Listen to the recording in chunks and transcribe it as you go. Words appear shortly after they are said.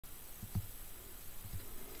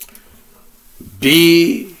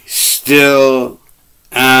Be still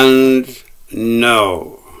and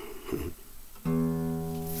know.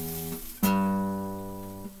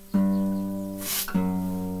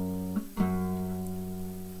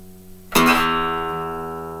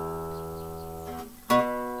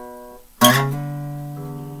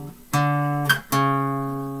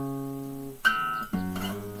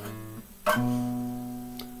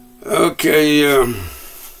 Okay,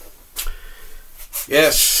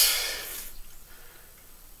 yes,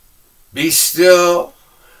 be still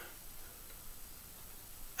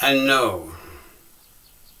and know.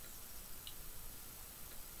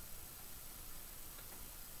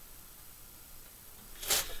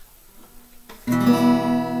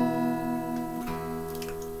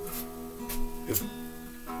 If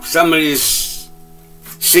somebody's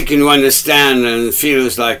seeking to understand and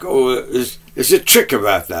feels like, oh, there's a trick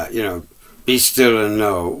about that, you know, be still and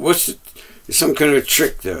know. There's some kind of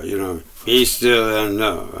trick there, you know, be still and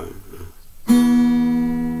know.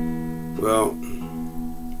 Well,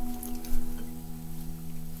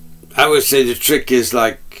 I would say the trick is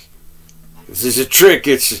like, if there's a trick,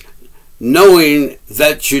 it's knowing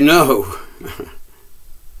that you know.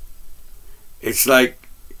 It's like,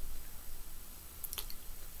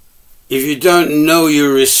 if you don't know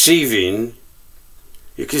you're receiving,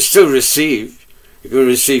 you can still receive. You can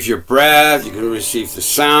receive your breath, you can receive the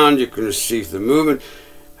sound, you can receive the movement.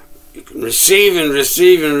 You can receive and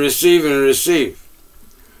receive and receive and receive.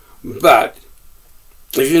 But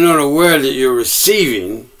if you're not aware that you're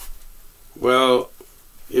receiving, well,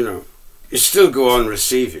 you know, you still go on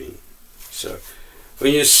receiving. So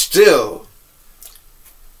when you're still,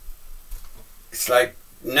 it's like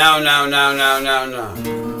now.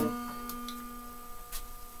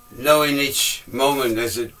 Knowing each moment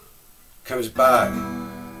as it comes by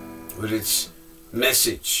with its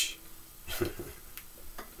message.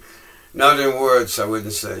 Not in words, I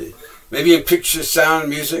wouldn't say. Maybe in picture, sound,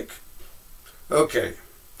 music. Okay.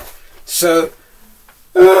 So,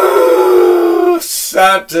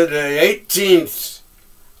 Saturday, 18th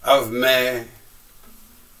of May.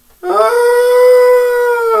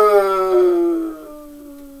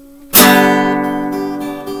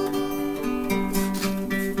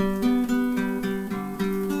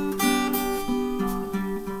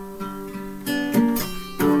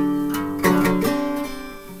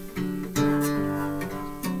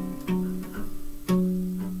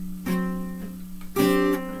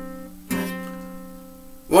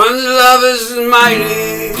 One love is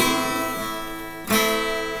mighty,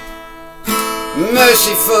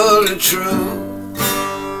 merciful and true.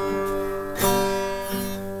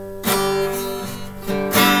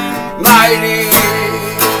 Mighty,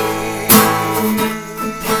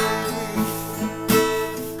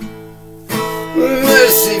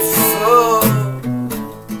 merciful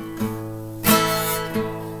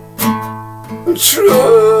and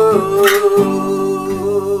true.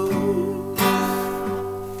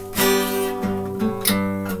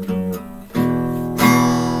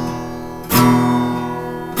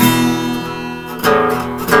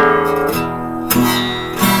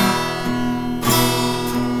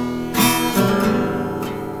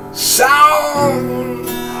 Sound.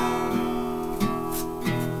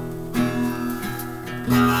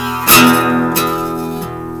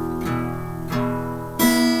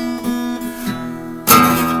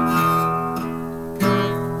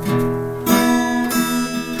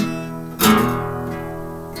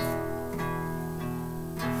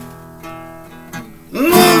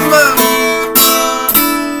 Movement.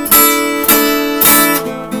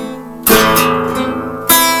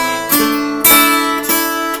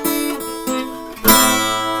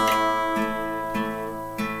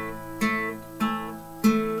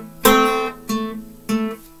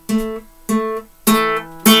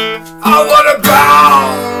 I wanna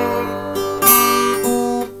bound.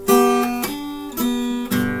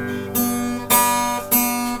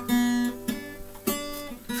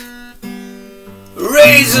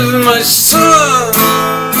 Rays of my sun.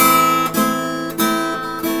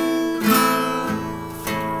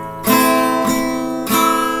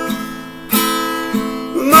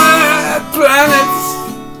 My planets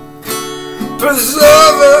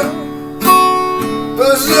preserver,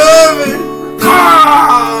 preserving. No.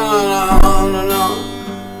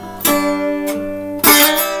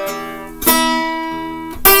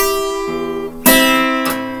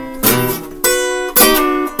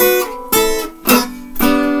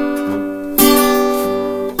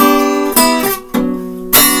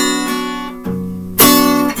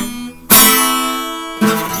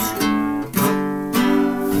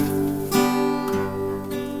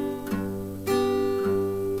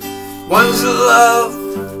 One's love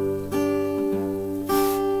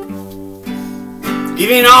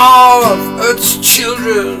giving all of Earth's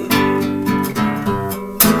children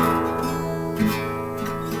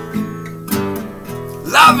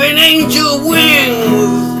loving angel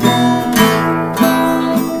wings.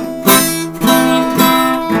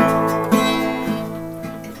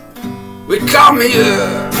 We come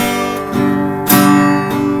here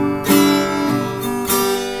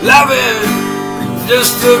loving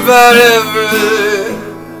just about everyone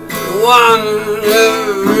and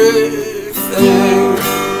everything.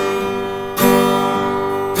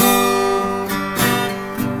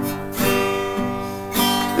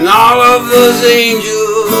 And all of those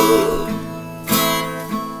angels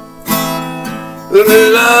who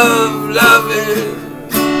love loving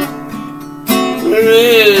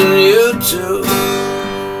in you too.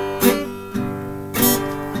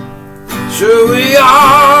 Sure we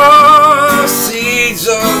are seeds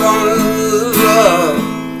of love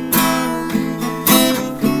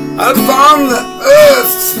upon the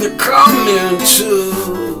earth to come into.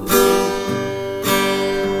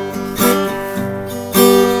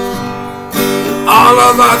 All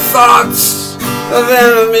of our thoughts of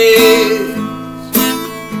enemies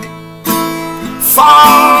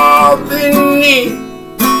fall beneath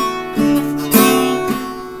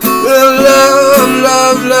the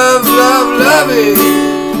loving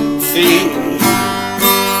feet.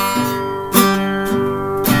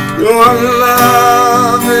 One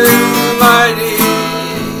love is mighty,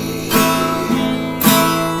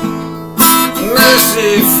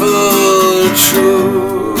 merciful, true.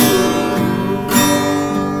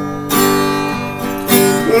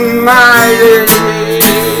 Mighty,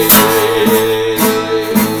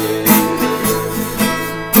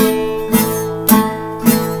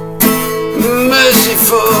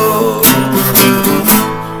 merciful,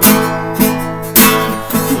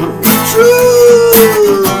 true.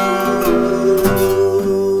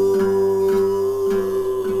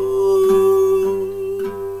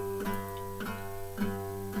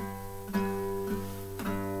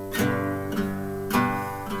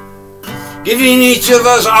 Giving each of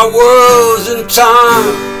us our worlds and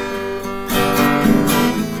time,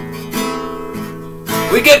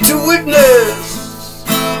 we get to witness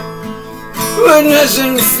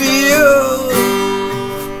and feel.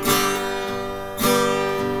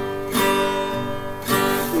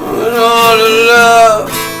 And all the love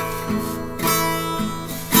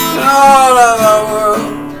and all of our world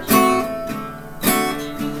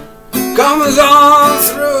comes on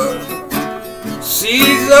through.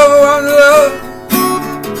 Seeds of one love,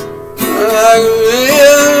 like me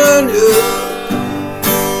and you.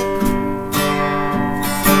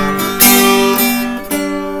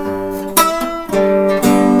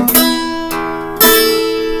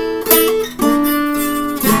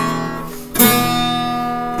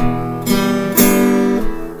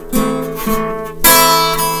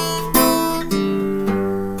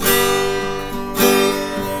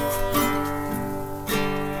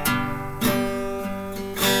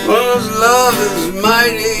 Love is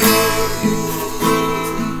mighty,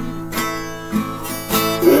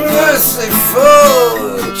 merciful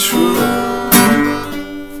and true.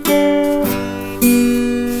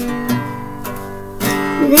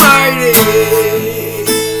 Mighty,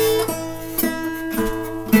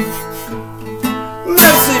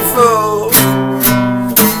 merciful,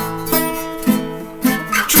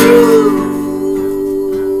 true.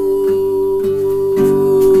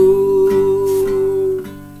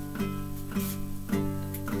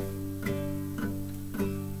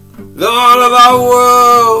 All of our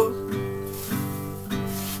world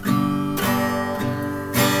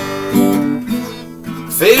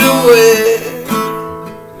fade away,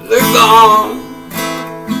 they're gone.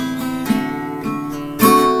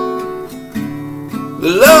 The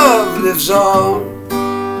love lives on.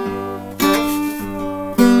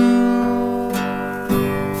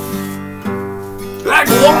 Like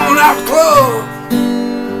worn out clothes,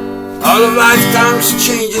 all of lifetime's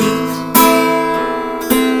changing.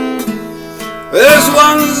 There's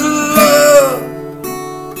one's love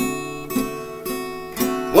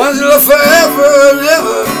forever and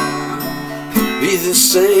ever be the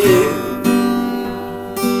same.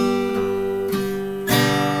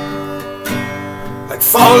 Like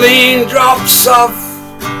falling drops of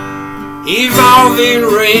evolving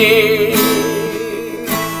rain,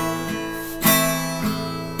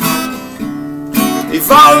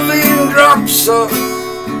 evolving drops of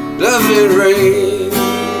loving rain.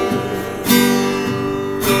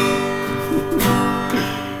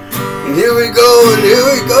 And here we go, and here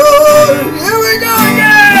we go, and here we go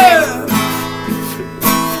again.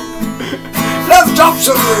 Love drops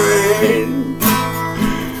of rain,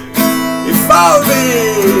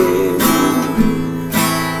 evolving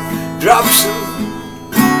drops of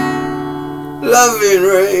loving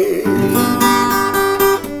rain.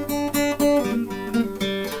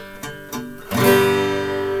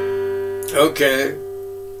 Okay.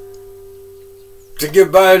 To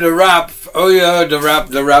get by the rap. Oh yeah, the rap.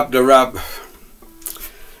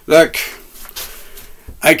 Look,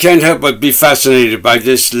 I can't help but be fascinated by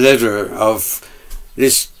this letter of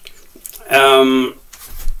this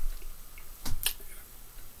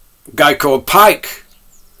guy called Pike,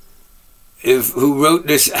 who wrote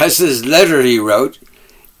this, has this letter he wrote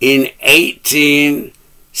in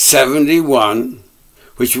 1871,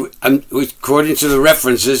 which according to the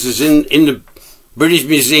references is in the British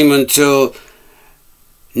Museum until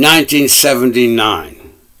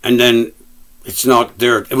 1979, and then it's not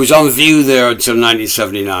there. It was on view there until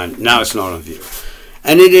 1979. Now it's not on view.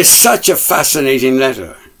 And it is such a fascinating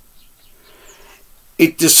letter.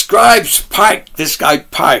 It describes Pike, this guy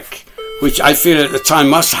Pike, which I feel at the time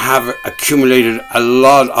must have accumulated a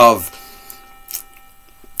lot of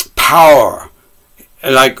power.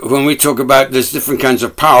 Like when we talk about, there's different kinds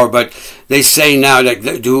of power, but they say now that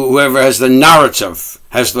whoever has the narrative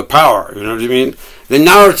has the power. You know what I mean? The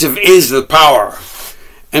narrative is the power.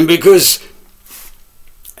 And because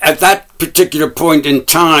at that particular point in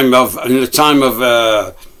time, in the time of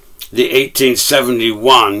the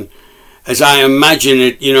 1871, as I imagine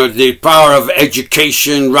it, you know, the power of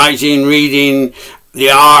education, writing, reading,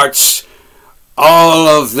 the arts, all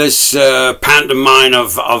of this pantomime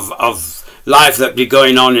of life that be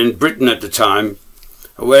going on in Britain at the time,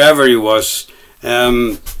 or wherever he was,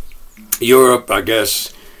 Europe, I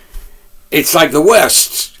guess. It's like the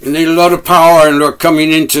West. They need a lot of power, and they're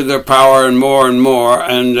coming into their power and more.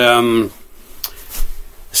 And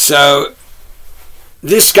so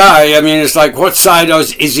this guy, I mean, it's like, what side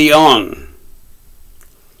is he on?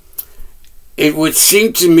 It would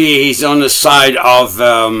seem to me he's on the side of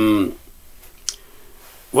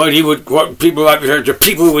what people like to hear, the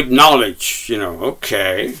people with knowledge, you know.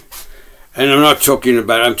 Okay, and I'm talking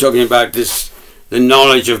about this, the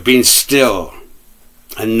knowledge of being still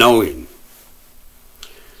and knowing.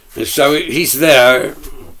 And so he's there,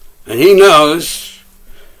 and he knows,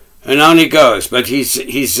 and on he goes. But he was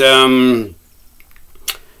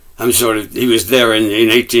there in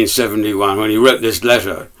 1871 when he wrote this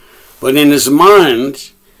letter. But in his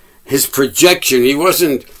mind, his projection, he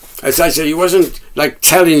wasn't, as I said, he wasn't like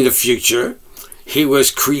telling the future. He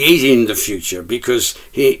was creating the future, because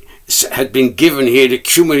he had been given, he had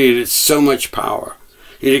accumulated so much power.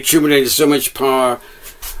 He had accumulated so much power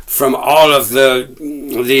from all of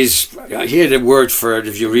these, he had a word for it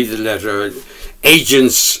if you read the letter,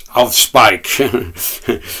 agents of Spike, of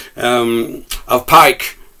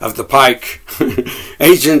Pike, of the Pike,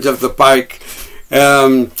 agent of the Pike,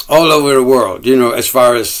 all over the world, you know, as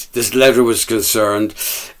far as this letter was concerned.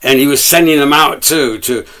 And he was sending them out too,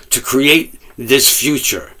 to create this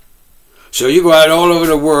future. So you go out all over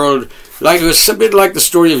the world, like it was a bit like the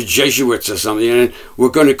story of Jesuits or something, and we're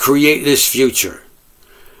going to create this future.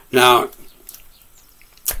 Now,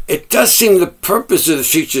 it does seem the purpose of the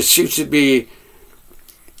future seems to be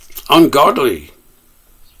ungodly.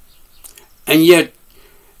 And yet,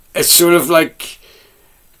 it's sort of like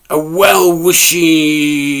a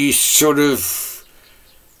well-wishy sort of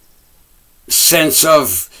sense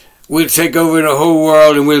of, we'll take over the whole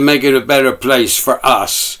world and we'll make it a better place for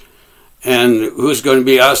us. And who's going to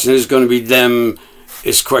be us and who's going to be them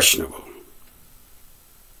is questionable.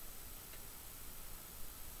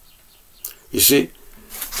 You see?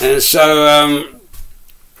 And so,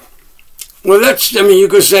 well, that's, I mean, you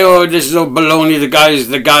could say, oh, this is all baloney, the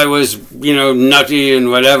guy was, you know, nutty and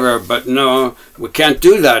whatever, but no, we can't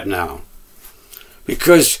do that now.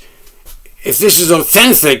 Because if this is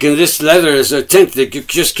authentic, and this letter is authentic, you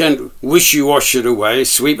just can't wishy-wash it away,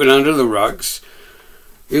 sweep it under the rugs.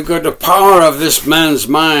 You've got the power of this man's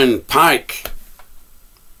mind, Pike,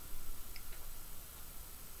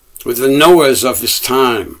 with the knowers of his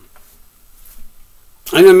time.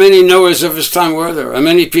 And how many knowers of his time were there? How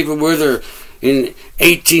many people were there in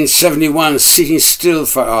 1871 sitting still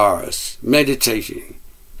for hours, meditating?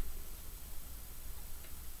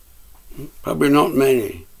 Probably not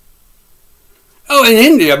many. Oh, in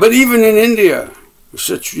India, but even in India,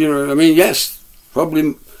 such, you know, I mean, yes,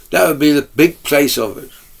 probably that would be the big place of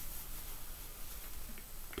it.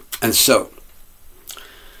 And so,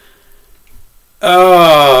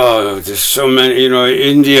 oh, there's so many, you know,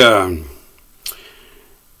 India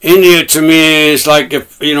to me is like,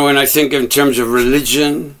 if, you know, when I think in terms of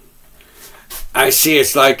religion, I see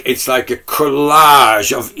it's like a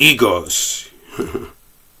collage of egos.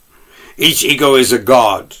 Each ego is a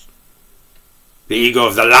god. The ego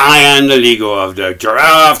of the lion, the ego of the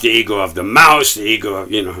giraffe, the ego of the mouse, the ego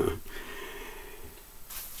of, you know.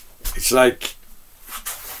 It's like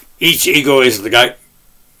each ego is the guy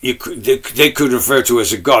they could refer to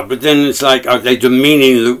as a god, but then it's like, are they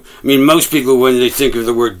demeaning? I mean, most people, when they think of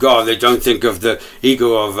the word God, they don't think of the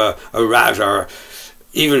ego of a rat, or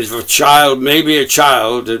even if a child, maybe a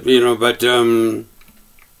child, you know, but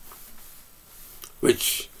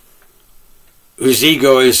whose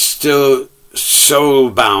ego is still soul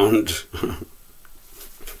bound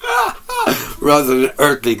rather than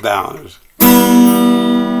earthly bound,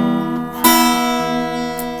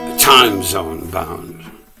 time zone bound.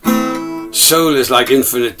 Soul is like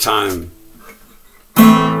infinite time,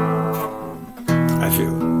 I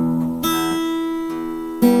feel.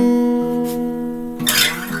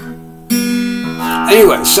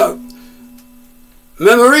 Anyway, so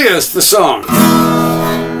Memorias, the song.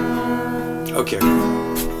 Okay.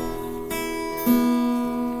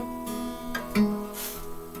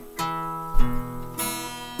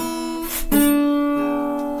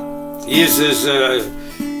 This is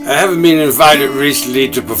I haven't been invited recently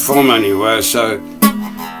to perform anywhere, so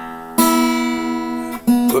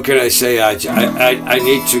what can I say? I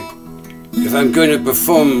need to, if I'm going to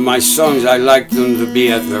perform my songs, I like them to be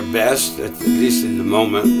at their best, at least in the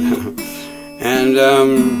moment, and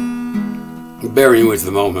bearing with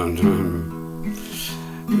the moment,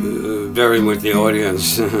 bearing with the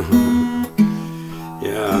audience.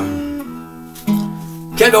 Yeah,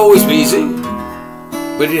 can't always be easy,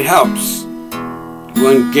 but it helps.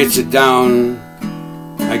 One gets it down,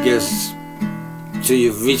 I guess, till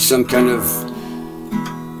you've reached some kind of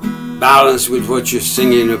balance with what you're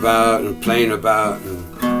singing about and playing about. And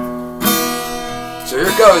so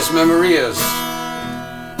here goes, Memorias.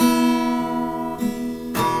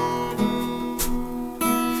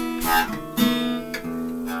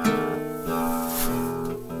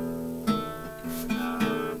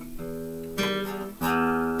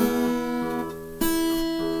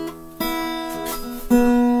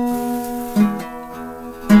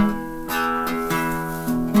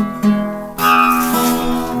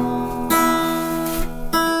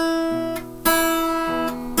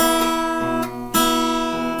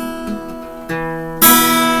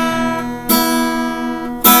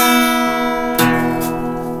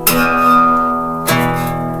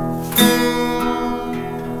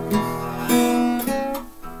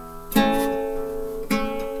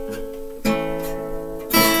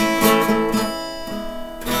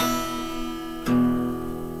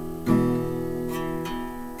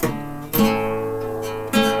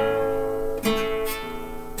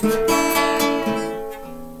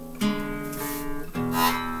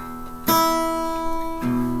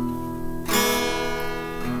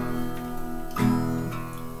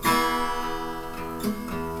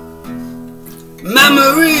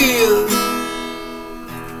 Memories,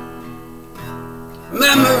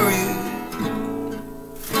 memories.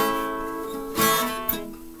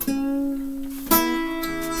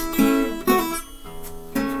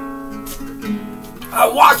 I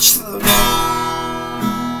watch them.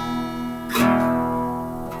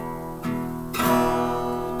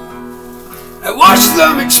 I watch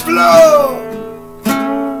them explode.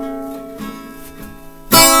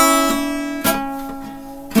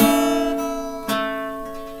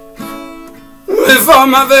 Before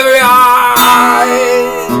my very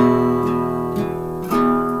eyes,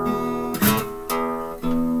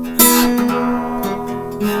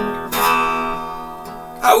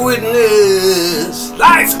 I witnessed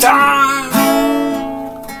lifetimes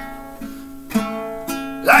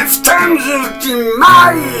of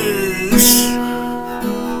demise.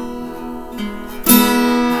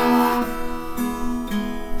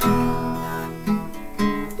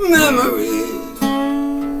 Memories.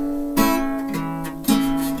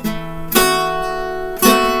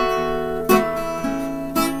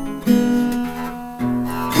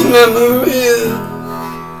 Memories,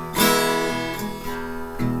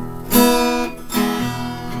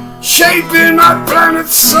 shaping my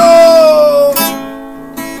planet's soul.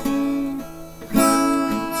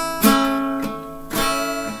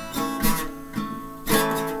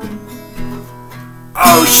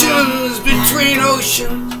 Oceans between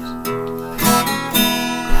oceans,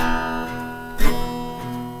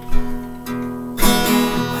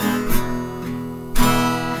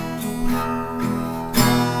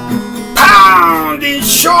 pounding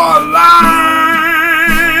shorelines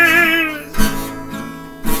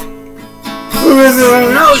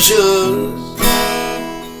within oceans.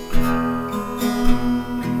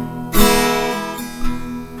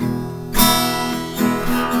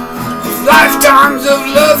 Lifetimes of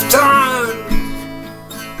love time,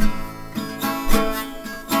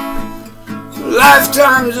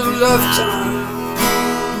 Lifetimes of love time.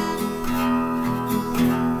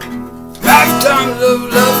 Lifetimes of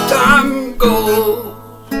love time goes.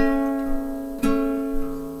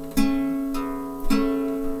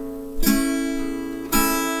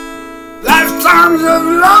 Lifetimes of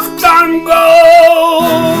love time goes.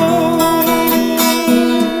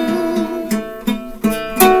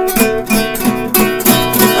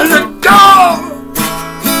 And the go,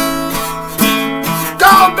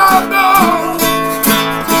 go, go, go,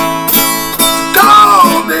 go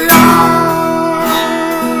beyond.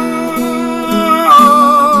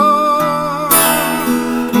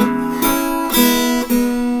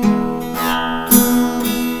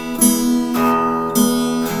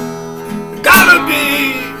 Gotta be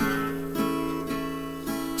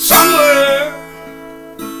somewhere.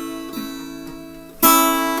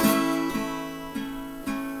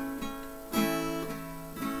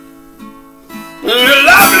 We're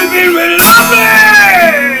lovely, baby,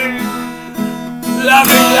 lovely,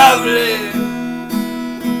 lovely, lovely.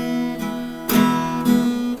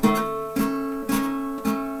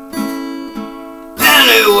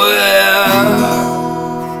 Anywhere.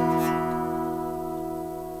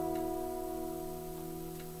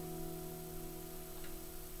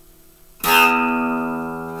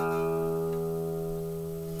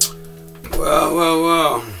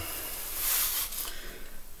 Well.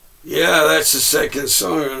 Yeah, that's the second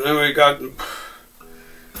song, and then we got,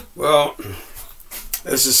 well,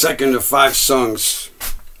 that's the second of 5 songs,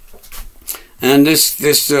 and this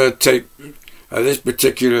tape, this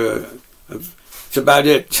particular, it's about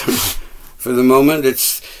it for the moment.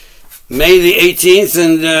 It's May the 18th,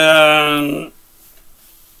 and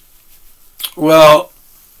well,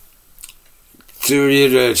 to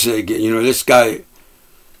reiterate, you know, this guy,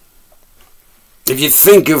 if you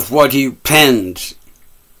think of what he penned,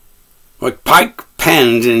 what Pike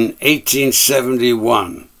penned in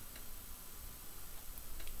 1871,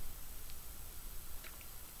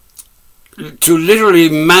 to literally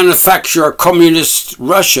manufacture communist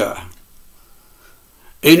Russia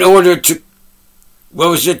in order to,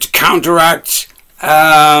 to counteract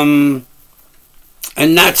a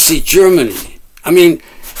Nazi Germany. I mean,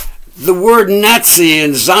 the word Nazi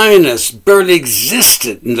and Zionist barely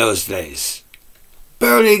existed in those days.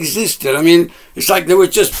 Barely existed. I mean, it's like they were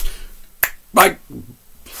just like,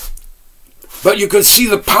 but you could see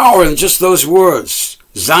the power in just those words.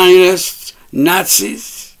 Zionists,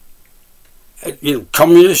 Nazis, you know,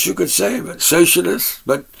 communists you could say, but socialists,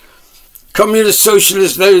 but communist,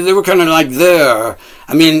 socialists, they were kind of like there.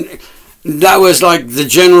 I mean, that was like the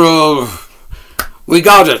general, we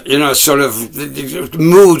got it, you know, sort of the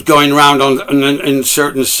mood going around in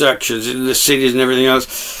certain sections, in the cities and everything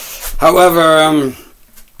else. However,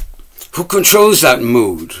 who controls that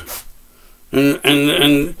mood?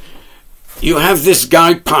 And you have this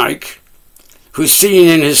guy Pike, who's sitting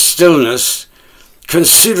in his stillness,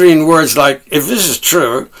 considering words like, if this is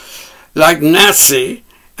true, like Nazi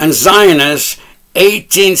and Zionist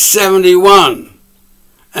 1871.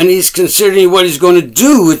 And he's considering what he's going to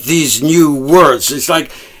do with these new words. It's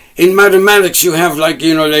like in mathematics you have, like,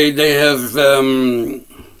 you know, they have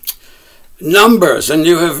numbers, and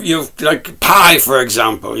you have like pi, for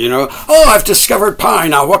example, you know. Oh, I've discovered pi.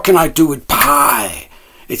 Now what can I do with pi?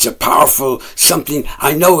 It's a powerful something.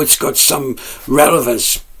 I know it's got some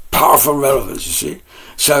relevance, powerful relevance, you see.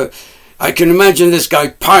 So I can imagine this guy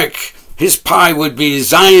Pike, his pi would be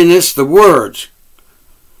Zionist, the word,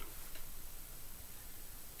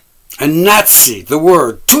 and Nazi, the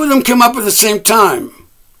word. Two of them came up at the same time.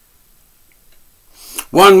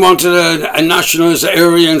 One wanted a nationalist,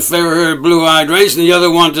 Aryan, fair-haired, blue-eyed race, and the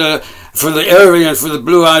other wanted for the Aryan, for the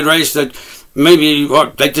blue-eyed race that maybe,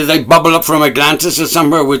 did they bubble up from Atlantis or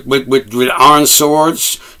somewhere with iron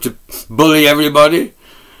swords to bully everybody?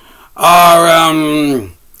 Or,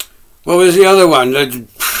 what was the other one? You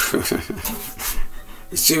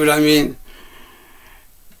see what I mean?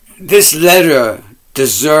 This letter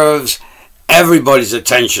deserves everybody's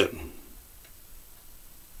attention.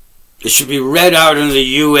 It should be read out in the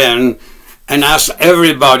UN and ask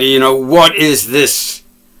everybody, you know, what is this?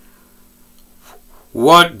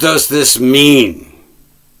 What does this mean?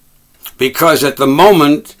 Because at the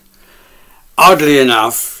moment, oddly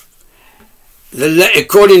enough,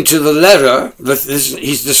 according to the letter,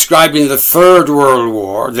 he's describing the Third World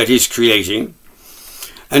War that he's creating.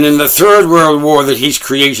 And in the Third World War that he's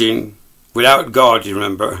creating, without God, you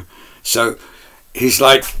remember, so he's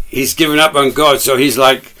like, he's given up on God, so he's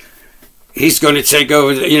like, he's going to take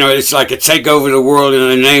over, you know, it's like a take over the world in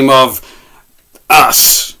the name of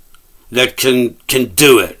us that can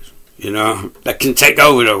do it, you know, that can take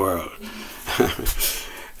over the world.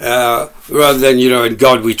 rather than, in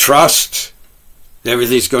God we trust,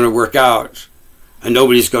 everything's going to work out and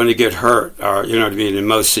nobody's going to get hurt, or, in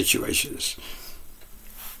most situations.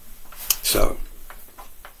 So,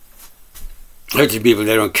 hurting people,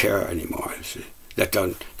 they don't care anymore. See? That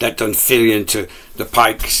don't fit into the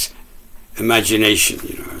Pike's imagination,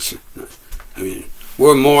 So,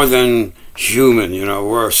 we're more than human,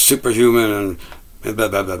 we're superhuman and blah,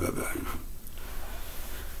 blah, blah, blah, blah.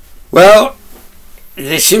 Well,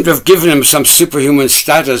 they seem to have given him some superhuman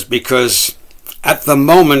status because at the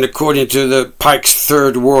moment, according to the Pike's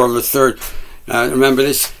third war, remember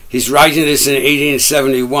this, he's writing this in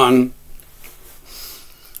 1871,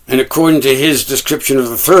 and according to his description of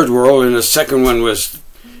the Third World, and the second one was,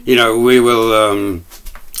 we will,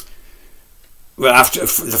 after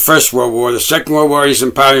the First World War, the Second World War, he's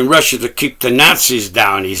empowering Russia to keep the Nazis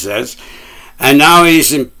down, he says, and now he's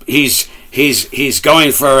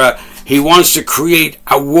going for he wants to create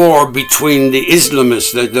a war between the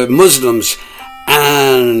Islamists, the Muslims,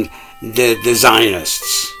 and the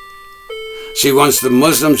Zionists. So he wants the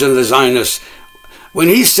Muslims and the Zionists. When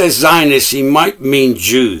he says Zionists, he might mean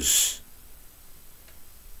Jews.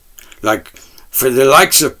 Like, for the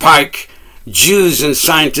likes of Pike, Jews and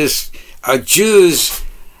scientists are Jews,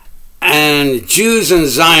 and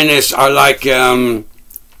Zionists are like,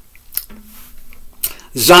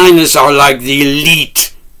 Zionists are like the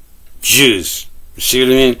elite Jews. You see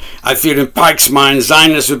what I mean? I feel in Pike's mind,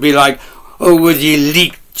 Zionists would be like, we're the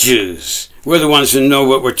elite Jews. We're the ones who know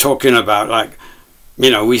what we're talking about. Like,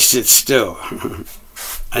 we sit still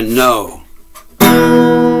and know.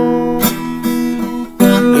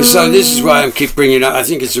 And so this is why I keep bringing it up. I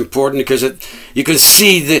think it's important because you can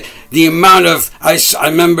see the amount of. I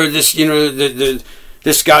remember this.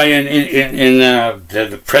 This guy in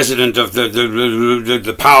the president of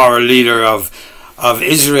the power leader of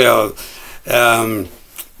Israel,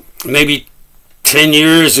 maybe 10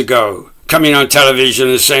 years ago, coming on television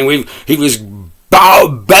and saying he was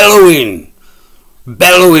bellowing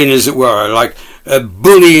as it were, like a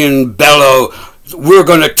bullying bellow. We're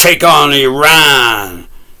going to take on Iran.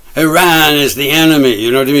 Iran is the enemy.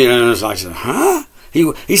 You know what I mean? And I was like, huh?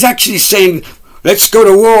 He's actually saying, let's go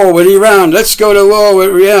to war with Iran. Let's go to war with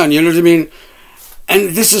Iran. You know what I mean?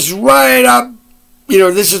 And this is right up,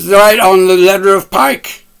 this is right on the letter of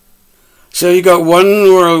Pike. So you got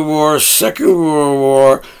one world war, second world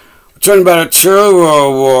war, we're talking about a third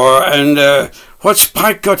world war, and what's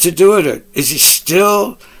Pike got to do with it? Is he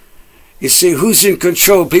still, you see, who's in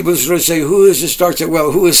control? People sort of say, who is this doctor?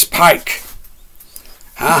 Well, who is Pike?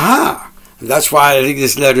 Aha! And that's why I think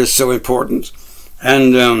this letter is so important.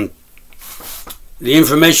 And the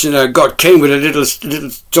information that I got came with a little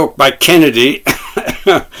talk by Kennedy.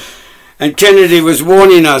 And Kennedy was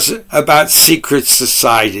warning us about secret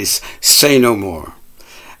societies. Say no more.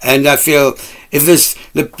 And I feel if this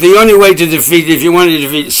the only way to defeat, if you want to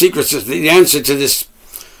defeat secret society, the answer to this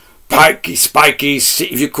spiky,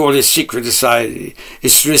 if you call it secret society,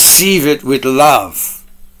 is to receive it with love.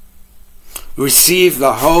 Receive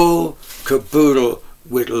the whole caboodle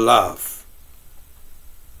with love.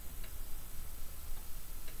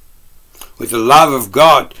 With the love of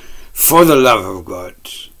God, for the love of God.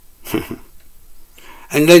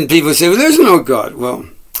 And then people say, well, there's no God. Well,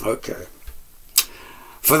 okay.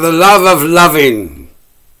 For the love of loving,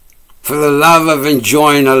 for the love of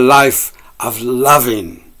enjoying a life of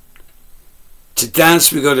loving. To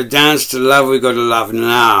dance, we got to dance. To love, we got to love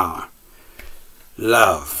now.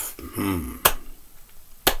 Love.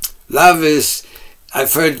 Love is,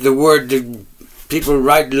 I've heard the word that people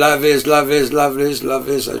write, love is.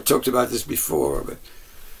 I've talked about this before, but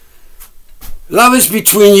love is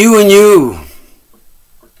between you and you.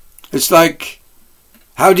 It's like,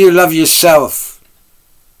 how do you love yourself?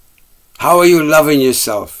 How are you loving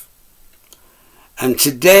yourself? And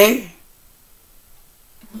today,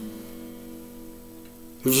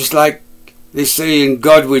 just like they say, in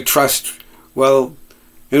God we trust. Well,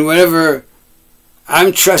 in whatever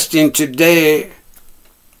I'm trusting today,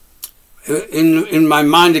 in my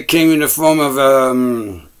mind it came in the form of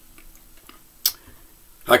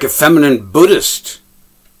like a feminine Buddhist.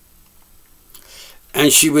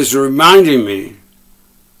 And she was reminding me,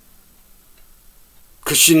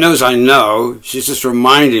 because she knows I know, she's just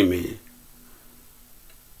reminding me,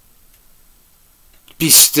 be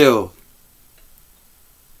still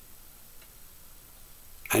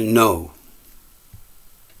and know.